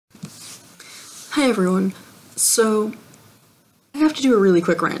Hi everyone. So, I have to do a really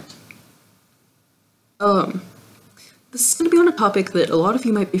quick rant. This is going to be on a topic that a lot of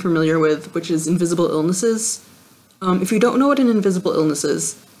you might be familiar with, which is invisible illnesses. If you don't know what an invisible illness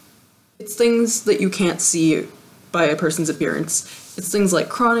is, it's things that you can't see by a person's appearance. It's things like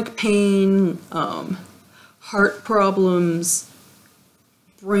chronic pain, heart problems,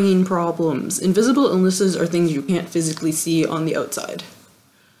 brain problems. Invisible illnesses are things you can't physically see on the outside.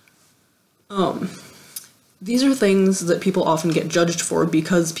 These are things that people often get judged for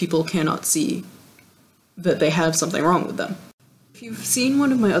because people cannot see that they have something wrong with them. If you've seen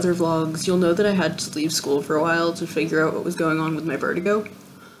one of my other vlogs, you'll know that I had to leave school for a while to figure out what was going on with my vertigo.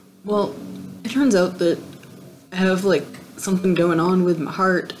 Well, it turns out that I have, something going on with my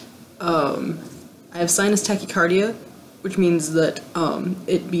heart. I have sinus tachycardia, which means that,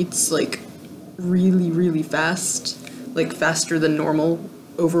 it beats, really, really fast, faster than normal,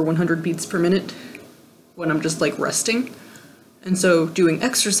 over 100 beats per minute, when I'm just, resting. And so doing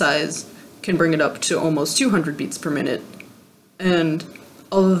exercise can bring it up to almost 200 beats per minute. And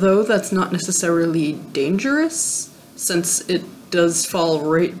although that's not necessarily dangerous, since it does fall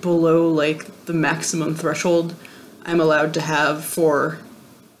right below, the maximum threshold I'm allowed to have for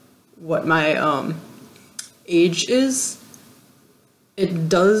what my, age is, it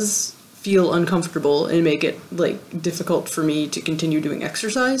does feel uncomfortable and make it, difficult for me to continue doing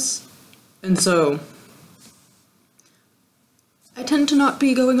exercise. And so I tend to not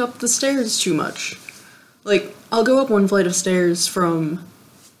be going up the stairs too much. I'll go up one flight of stairs from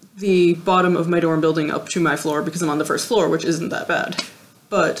the bottom of my dorm building up to my floor because I'm on the first floor, which isn't that bad.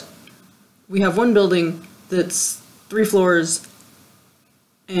 But we have one building that's 3 floors,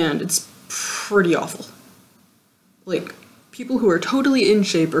 and it's pretty awful. People who are totally in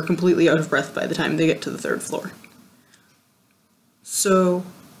shape are completely out of breath by the time they get to the 3rd floor. So,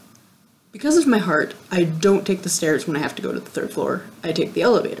 because of my heart, I don't take the stairs when I have to go to the 3rd floor. I take the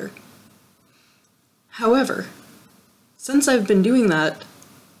elevator. However, since I've been doing that,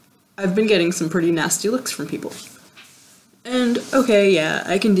 I've been getting some pretty nasty looks from people. And, okay, yeah,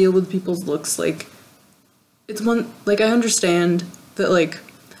 I can deal with people's looks, I understand that,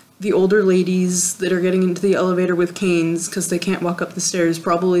 the older ladies that are getting into the elevator with canes because they can't walk up the stairs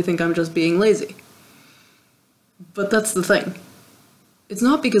probably think I'm just being lazy. But that's the thing. It's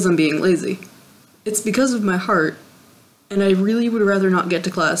not because I'm being lazy. It's because of my heart, and I really would rather not get to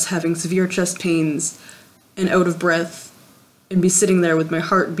class having severe chest pains and out of breath and be sitting there with my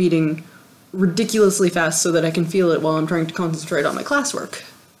heart beating ridiculously fast so that I can feel it while I'm trying to concentrate on my classwork.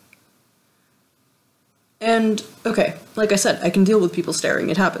 And, okay, like I said, I can deal with people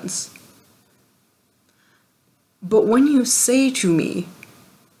staring, it happens. But when you say to me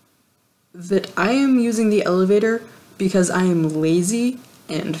that I am using the elevator because I am lazy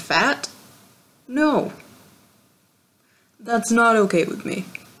and fat, no. That's not okay with me.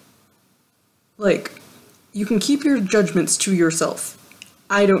 You can keep your judgments to yourself.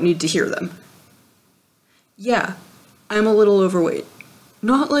 I don't need to hear them. Yeah, I'm a little overweight.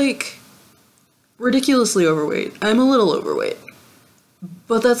 Not ridiculously overweight. I'm a little overweight.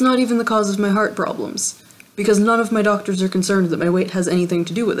 But that's not even the cause of my heart problems, because none of my doctors are concerned that my weight has anything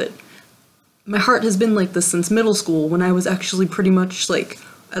to do with it. My heart has been like this since middle school, when I was actually pretty much,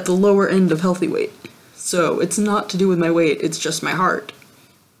 at the lower end of healthy weight. So it's not to do with my weight, it's just my heart.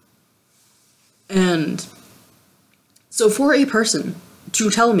 And so for a person to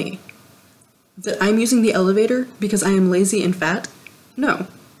tell me that I'm using the elevator because I am lazy and fat, no.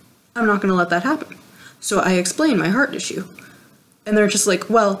 I'm not gonna let that happen. So I explain my heart issue. And they're just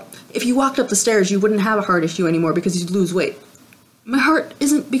well, if you walked up the stairs, you wouldn't have a heart issue anymore because you'd lose weight. My heart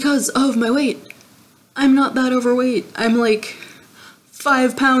isn't because of my weight. I'm not that overweight. I'm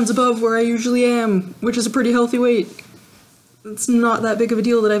 5 pounds above where I usually am, which is a pretty healthy weight. It's not that big of a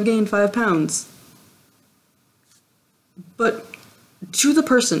deal that I've gained 5 pounds. But to the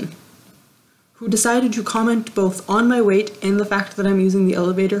person who decided to comment both on my weight and the fact that I'm using the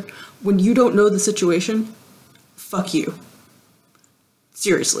elevator when you don't know the situation, fuck you.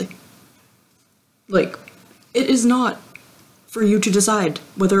 Seriously. It is not for you to decide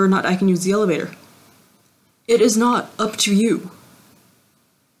whether or not I can use the elevator. It is not up to you.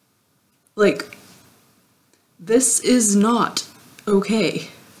 This is not okay.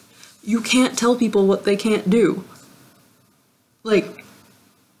 You can't tell people what they can't do.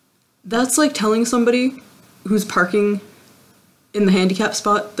 That's like telling somebody who's parking in the handicap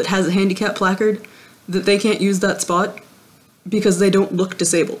spot that has a handicap placard that they can't use that spot because they don't look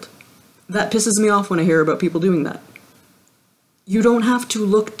disabled. That pisses me off when I hear about people doing that. You don't have to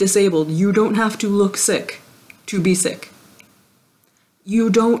look disabled. You don't have to look sick to be sick. You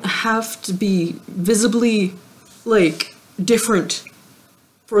don't have to be visibly, like, different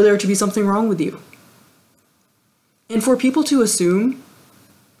for there to be something wrong with you. And for people to assume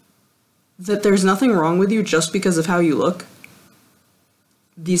that there's nothing wrong with you just because of how you look,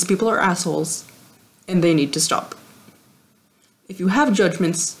 these people are assholes, and they need to stop. If you have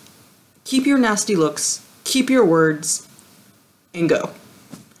judgments, keep your nasty looks, keep your words, and go.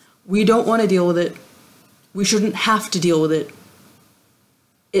 We don't want to deal with it. We shouldn't have to deal with it.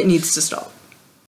 It needs to stop.